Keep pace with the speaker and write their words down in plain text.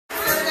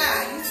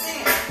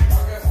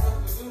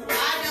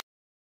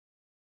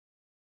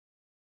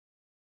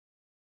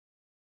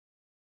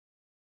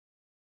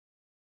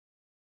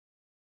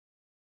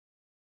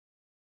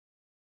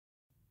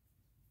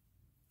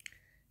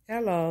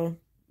Hello,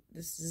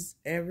 this is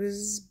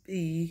Aries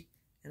B,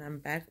 and I'm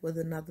back with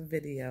another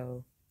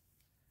video.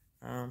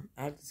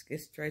 I'll just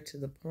get straight to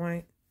the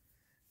point.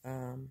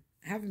 I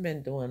haven't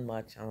been doing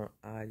much on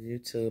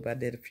YouTube. I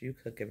did a few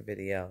cooking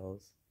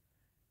videos.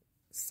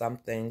 Some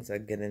things are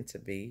getting to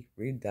be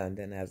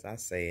redundant, as I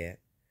said.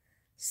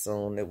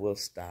 Soon it will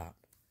stop.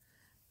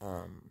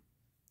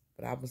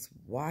 But I was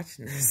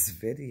watching this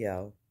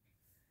video,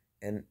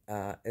 and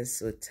it's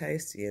so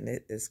tasty, and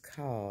it is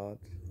called,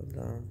 hold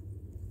on.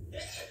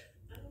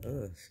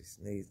 Ugh, she's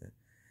sneezing.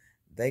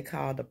 They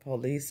called the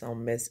police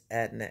on Miss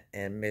Edna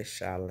and Miss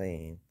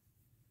Charlene.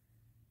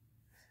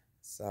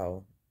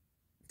 So,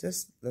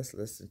 just let's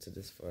listen to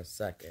this for a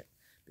second,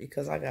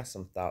 because I got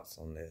some thoughts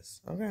on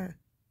this. Okay.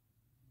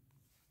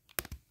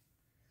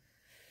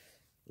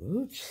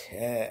 Ooh,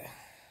 yeah.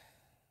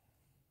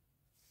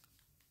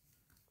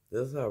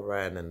 This is her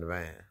riding in the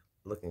van,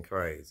 looking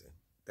crazy.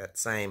 That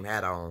same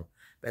hat on.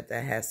 Bet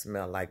that hat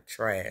smell like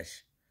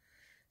trash.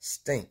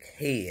 Stink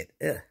head.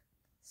 Ugh.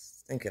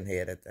 Stinking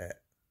head at that.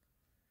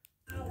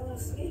 I want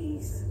to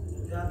sneeze.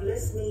 God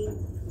bless me.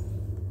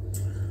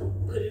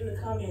 Put in the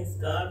comments,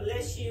 God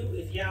bless you.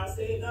 If y'all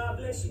say God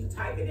bless you,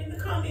 type it in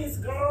the comments,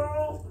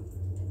 girl.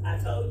 I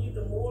told you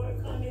the more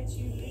comments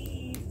you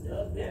leave,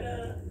 the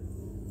better.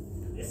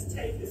 This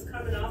tape is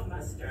coming off my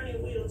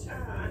steering wheel,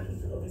 child. I need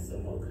to go get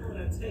some more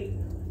kind of tape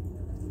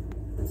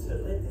to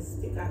let this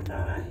stick. I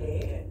thought I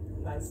had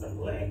like some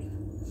black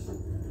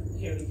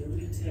heavy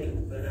duty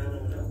tape, but I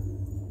don't know.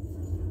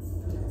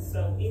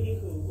 So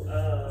anywho,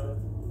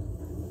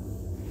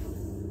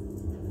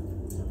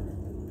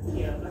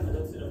 yeah, I'm about to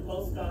go to the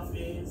post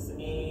office,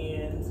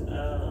 and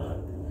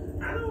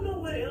I don't know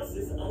what else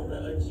is on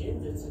the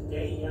agenda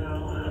today,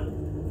 y'all.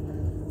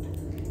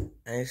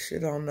 Ain't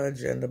shit on the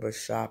agenda but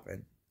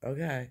shopping.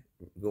 Okay.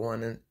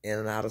 Going in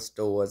and out of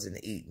stores and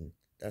eating.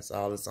 That's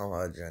all that's on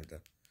her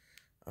agenda.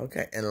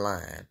 Okay, in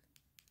line.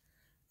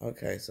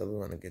 Okay, so we're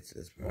going to get to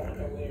this part.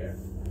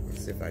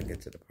 Let's see if I can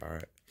get to the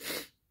part.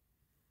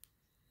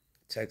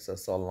 It takes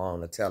us so long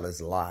to tell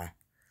his lie.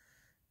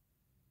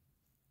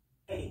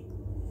 Hey,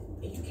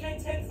 you can't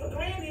take for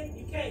granted.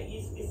 You can't.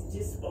 It's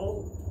just,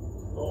 oh,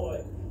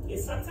 Lord.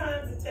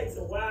 Sometimes it takes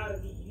a while to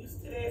get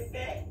used to that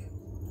fact.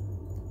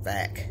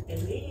 Fact.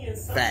 And then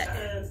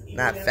sometimes, fact.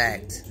 Not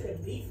fact.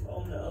 That beef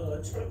on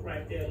the truck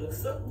right there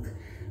looks so good.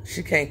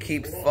 She can't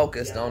keep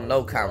focused on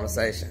no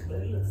conversation.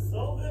 But it looks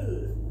so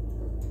good.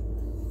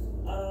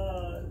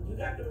 You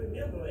got to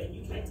remember, and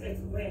you can't take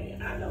for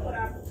granted. I know what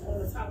I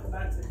want to talk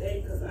about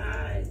today, because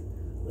I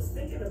was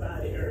thinking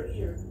about it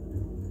earlier.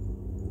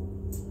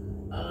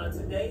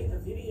 Today, the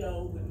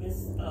video with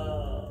Miss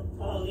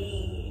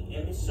Pauline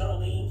and Miss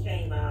Charlene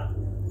came out,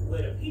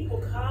 where the people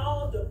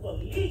called the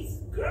police,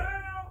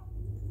 girl.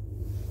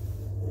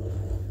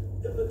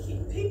 The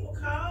people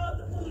called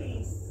the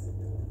police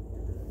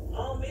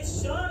on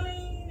Miss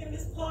Charlene and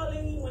Miss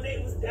Pauline when they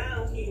was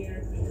down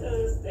here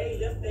because they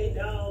left their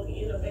dog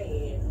in a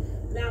van.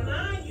 Now,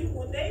 mind you,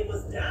 when they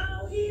was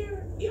down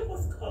here, it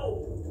was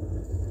cold.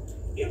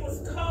 It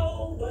was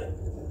cold, but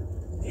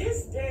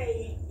this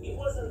day, it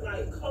wasn't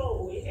like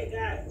cold. It had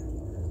got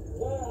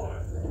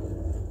warm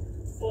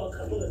for a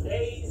couple of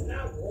days.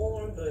 Not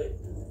warm, but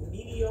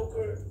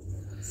mediocre.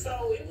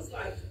 So it was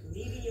like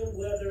medium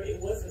weather. It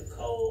wasn't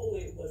cold.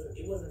 It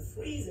wasn't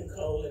freezing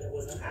cold, and it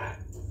wasn't hot.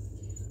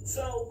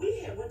 So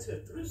we had went to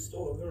the thrift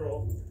store,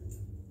 girl.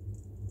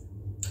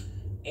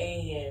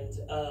 And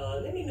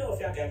let me know if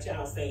y'all got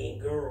y'all saying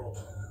girl.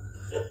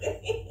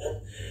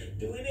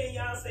 Do any of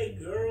y'all say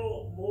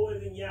girl more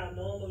than y'all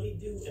normally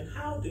do? And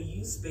how do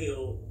you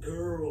spell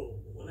girl?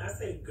 When I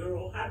say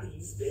girl, how do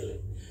you spell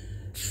it?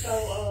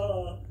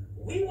 So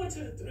we went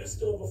to the thrift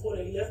store before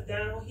they left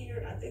down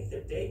here. I think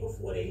the day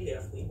before they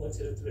left, we went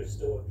to the thrift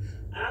store.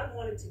 I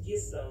wanted to get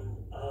some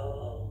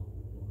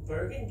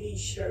burgundy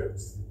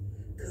shirts,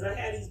 because I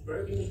had these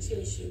burgundy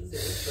tennis shoes and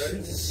this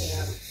burgundy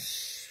cap.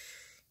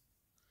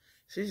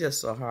 She's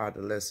just so hard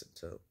to listen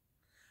to.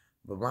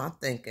 But my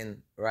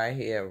thinking right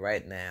here,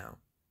 right now,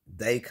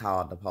 they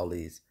called the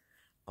police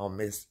on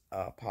Miss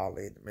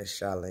Pauline, Miss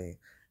Charlene.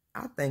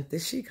 I think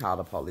that she called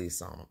the police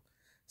on them.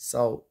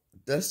 So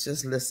let's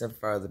just listen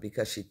further,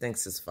 because she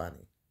thinks it's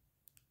funny.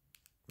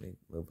 Let me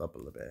move up a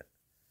little bit.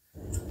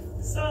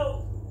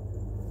 So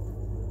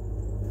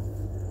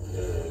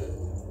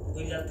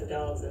we left the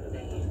dogs in the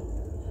van.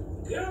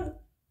 Girl,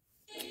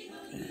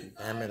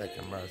 I'm in a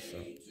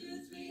commercial.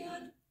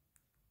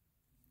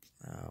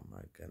 Oh my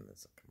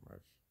goodness, a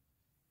commercial.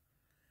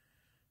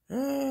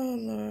 Oh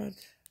Lord.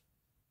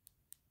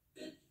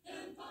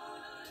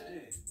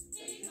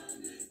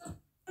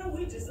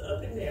 We just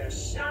up in there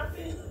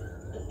shopping.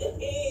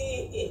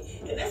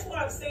 And that's what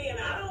I'm saying.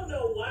 I don't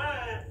know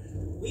why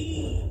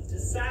we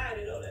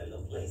decided, oh, that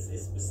little place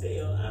is for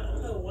sale. I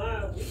don't know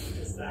why we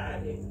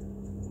decided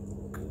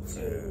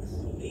to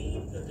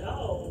leave the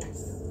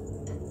dogs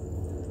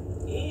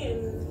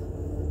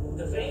in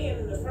the van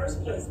in the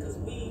first place, because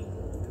we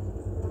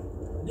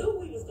knew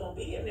we was going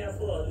to be in there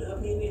for a little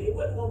minute. It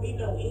wasn't going to be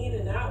no in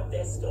and out.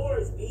 That store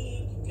is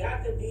big. You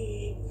got to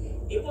dig.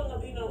 it wasn't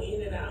gonna be no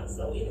in and out.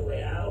 So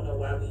anyway, I don't know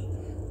why we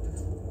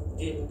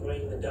didn't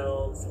bring the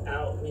dogs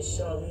out. Miss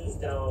Charlene's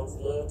dogs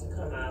love to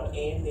come out,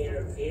 and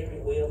they're very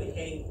well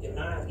behaved, in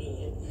my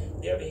opinion.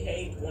 They're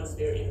behaved once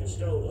they're in the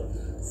stroller.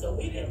 So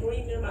we didn't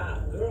bring them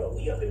out. Girl,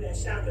 we up in that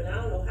shopping. I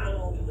don't know how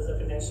long we was up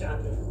in that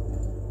shopping.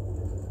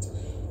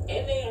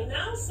 And they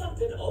announced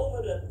something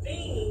over the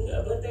thing,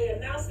 but they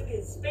announced it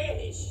in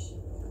Spanish.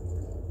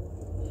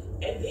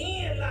 And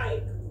then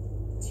like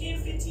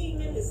 10, 15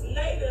 minutes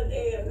later,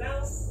 they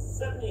announced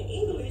something in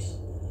English.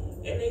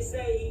 And they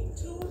say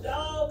 2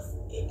 dogs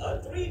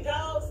or 3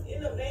 dogs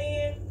in a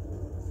van,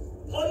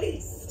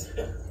 police.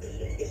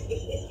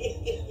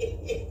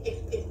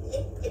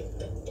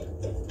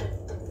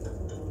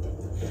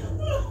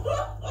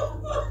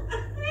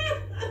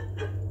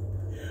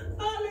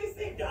 Oh, they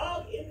say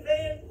dog in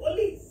van,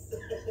 police.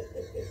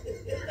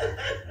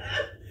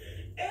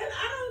 And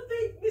I don't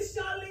think Miss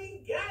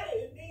Charlene got it.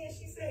 And then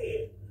she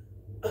said,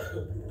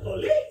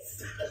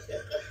 police.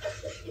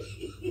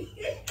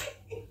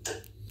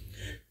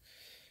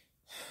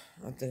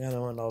 I think I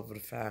went over the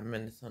 5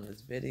 minutes on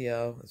this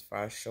video as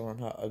far as showing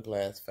her ugly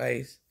ass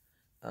face.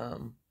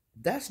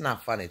 That's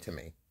not funny to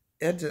me.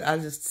 I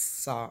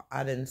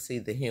didn't see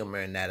the humor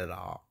in that at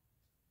all.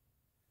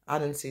 I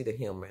didn't see the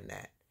humor in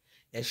that.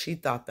 And she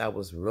thought that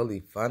was really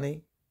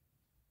funny.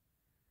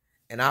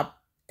 And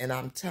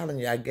I'm telling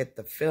you, I got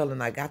the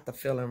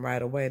feeling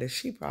right away that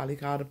she probably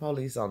called the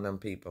police on them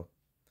people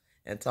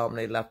and told them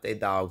they left their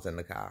dogs in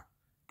the car.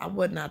 I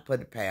would not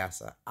put it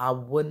past her. I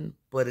wouldn't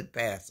put it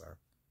past her.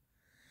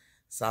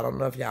 So I don't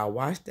know if y'all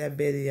watched that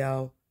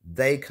video.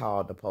 They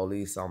called the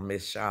police on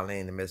Miss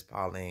Charlene and Miss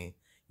Pauline.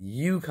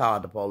 You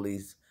called the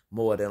police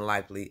more than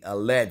likely,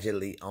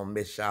 allegedly, on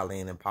Miss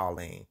Charlene and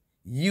Pauline.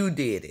 You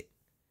did it.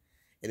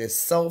 It is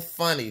so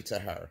funny to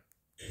her.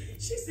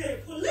 She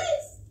said,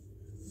 police?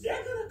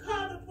 They're going to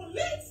call the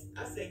police?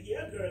 I said,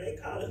 yeah, girl, they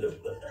calling the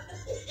police.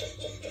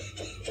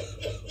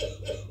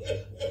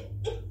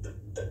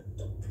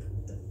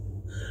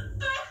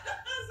 I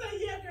said,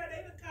 yeah, girl,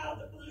 they done called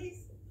the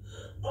police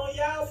on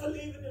y'all for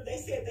leaving them. They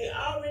said they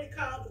already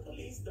called the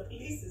police. The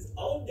police is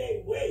on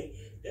their way.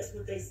 That's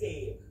what they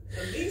said.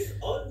 Police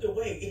on the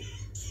way.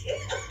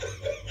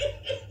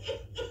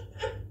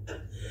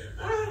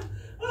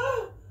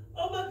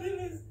 Oh my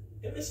goodness.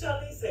 And Miss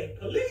Charlene said,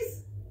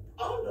 police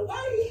on the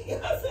way?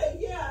 I said,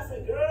 yeah. I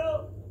said,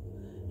 girl,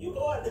 you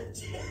going to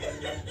jail.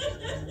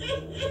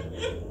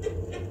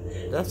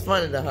 That's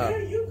funny to her.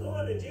 Girl, you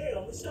going to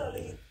jail, Miss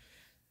Charlene.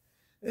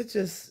 It's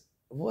just,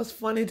 what's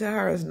funny to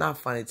her is not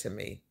funny to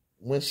me.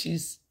 When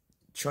she's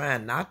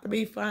trying not to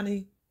be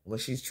funny, when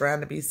she's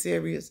trying to be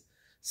serious,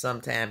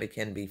 sometimes it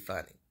can be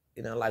funny.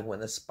 You know, like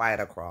when the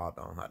spider crawled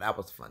on her. That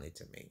was funny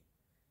to me.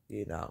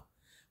 You know,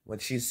 when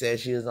she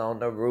said she was on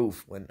the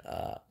roof, when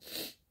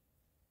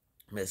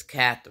Miss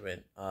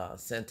Catherine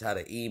sent her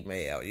the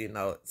email, you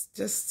know, it's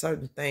just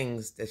certain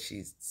things that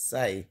she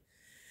say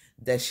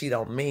that she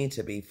don't mean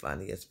to be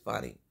funny. It's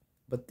funny.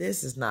 But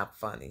this is not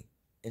funny.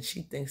 And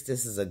she thinks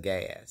this is a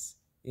gas,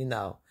 you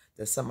know,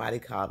 that somebody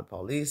called the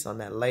police on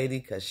that lady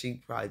because she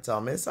probably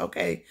told me it's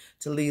okay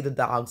to leave the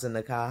dogs in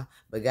the car,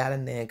 but got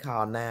in there and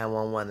called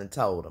 911 and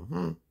told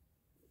them,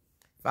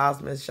 If I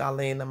was Miss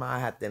Charlene, I might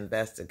have to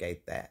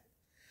investigate that.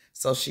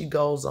 So she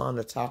goes on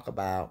to talk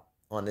about,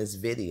 on this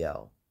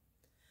video,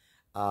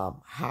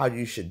 how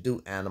you should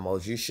do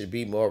animals. You should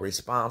be more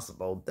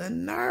responsible. The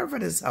nerve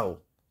of this hoe.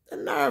 The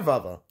nerve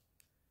of her.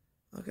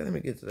 Okay, let me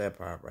get to that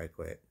part right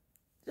quick.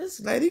 This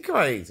lady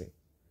crazy.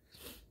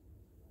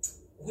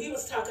 We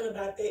was talking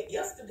about that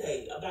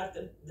yesterday, about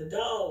the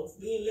dogs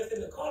being left in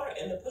the car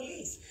and the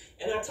police.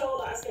 And I told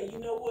her, I said, you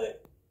know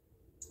what?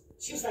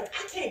 She was like,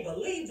 I can't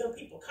believe them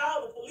people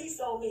called the police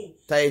on me.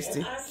 Tasty.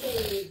 And I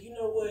said, you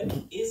know what?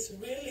 It's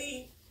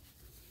really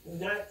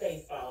not their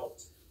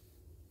fault.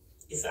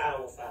 It's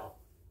our fault.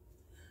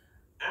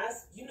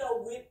 You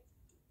know, with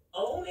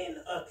owning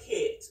a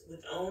pet,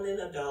 with owning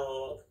a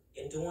dog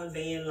and doing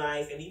van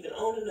life, and even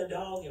owning a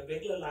dog in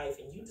regular life,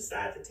 and you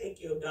decide to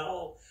take your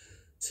dog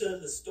to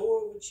the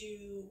store with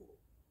you,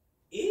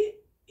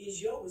 it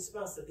is your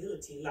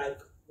responsibility. Like,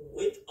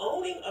 with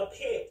owning a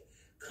pet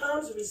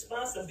comes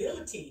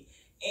responsibility.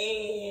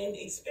 And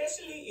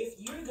especially if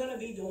you're going to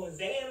be doing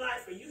van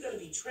life or you're going to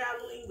be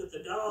traveling with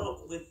the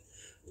dog,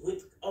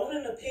 with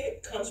owning a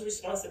pet comes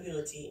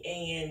responsibility.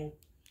 And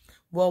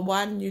well,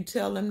 why didn't you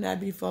tell them that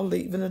before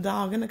leaving the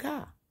dog in the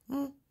car?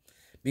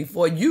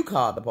 Before you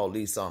called the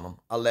police on them,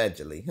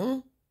 allegedly.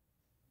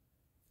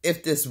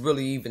 If this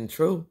really even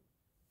true.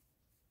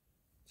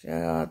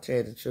 Yeah, I'll tell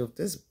you the truth.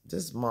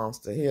 This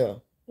monster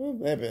here, oh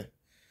baby,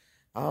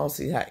 I don't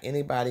see how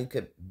anybody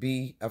could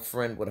be a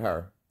friend with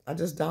her. I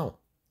just don't.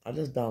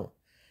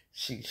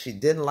 She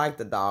didn't like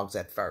the dogs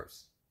at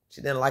first.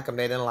 She didn't like them.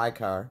 They didn't like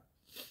her.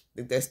 I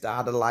think they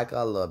started to like her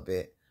a little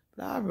bit.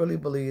 But I really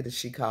believe that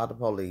she called the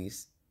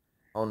police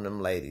on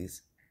them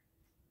ladies.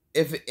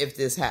 If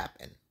this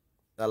happened,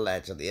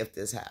 allegedly, if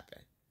this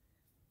happened,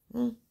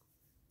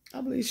 I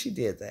believe she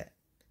did that.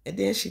 And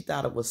then she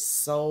thought it was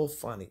so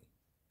funny.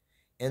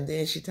 And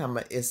then she talking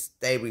about it's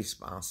their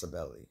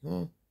responsibility.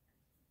 Look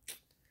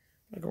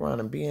around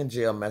and be in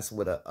jail messing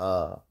with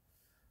a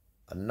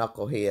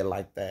knucklehead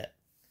like that.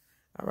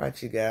 All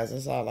right, you guys,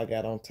 that's all I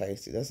got on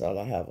Tasty. That's all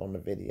I have on the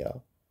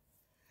video.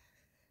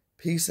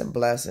 Peace and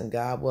blessing.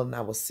 God willing,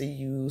 I will see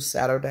you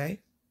Saturday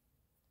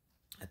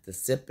at the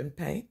Sip and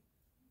Paint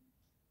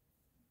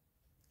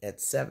at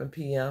 7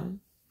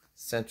 p.m.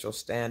 Central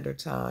Standard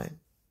Time.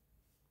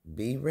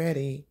 Be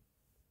ready.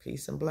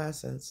 Peace and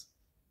blessings.